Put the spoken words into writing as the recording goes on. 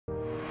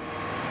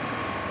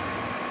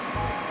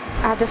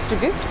I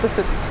distribute the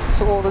soup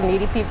to all the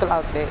needy people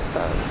out there. So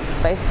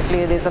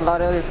basically there's a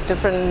lot of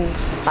different,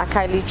 like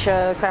Hayley,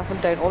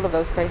 Kraftfontein, all of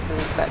those places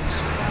that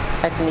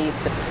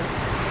needs it.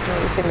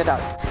 We send it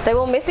out. They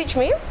will message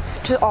me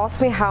to ask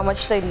me how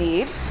much they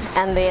need,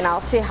 and then I'll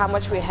see how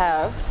much we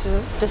have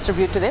to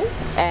distribute to them,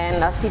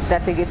 and I'll see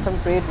that they get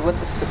some bread with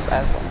the soup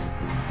as well.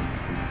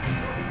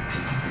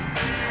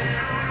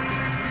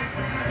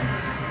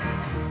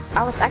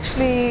 I was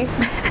actually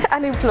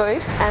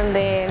unemployed, and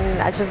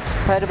then I just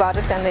heard about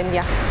it, and then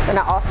then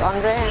I asked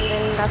Andre, and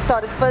then I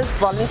started first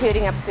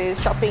volunteering upstairs,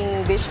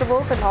 chopping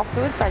vegetables, and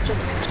afterwards I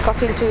just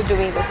got into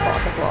doing this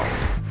part as well.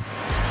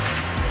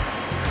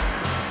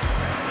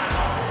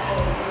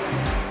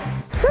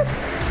 It's good.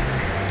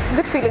 It's a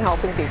good feeling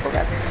helping people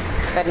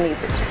that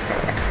needs it.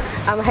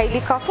 I'm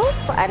Hayley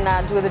and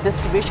I do the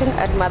distribution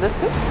at Mother's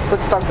Soup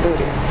with stock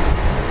breweries.